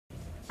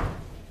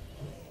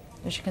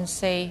As you can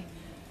see,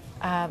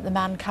 the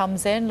man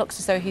comes in, looks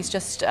as though he's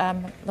just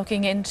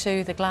looking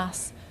into the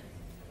glass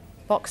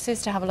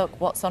boxes to have a look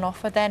what's on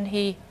offer. Then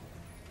he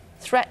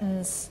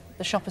threatens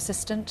the shop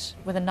assistant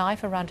with a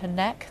knife around her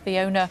neck. The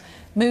owner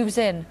moves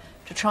in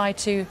to try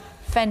to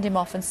fend him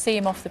off and see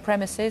him off the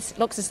premises.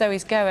 Looks as though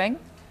he's going,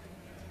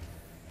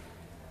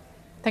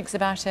 thinks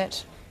about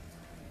it,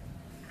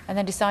 and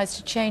then decides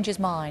to change his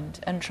mind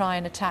and try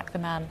and attack the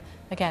man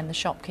again, the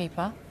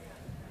shopkeeper.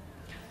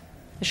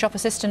 The shop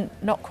assistant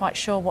not quite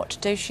sure what to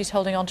do. She's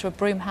holding onto a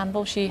broom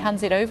handle. She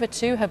hands it over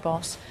to her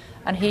boss,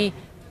 and he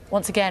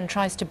once again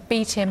tries to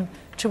beat him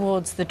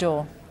towards the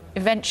door.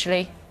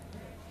 Eventually,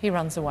 he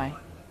runs away.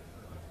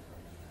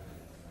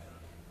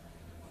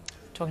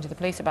 Talking to the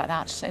police about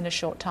that in a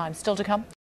short time. Still to come.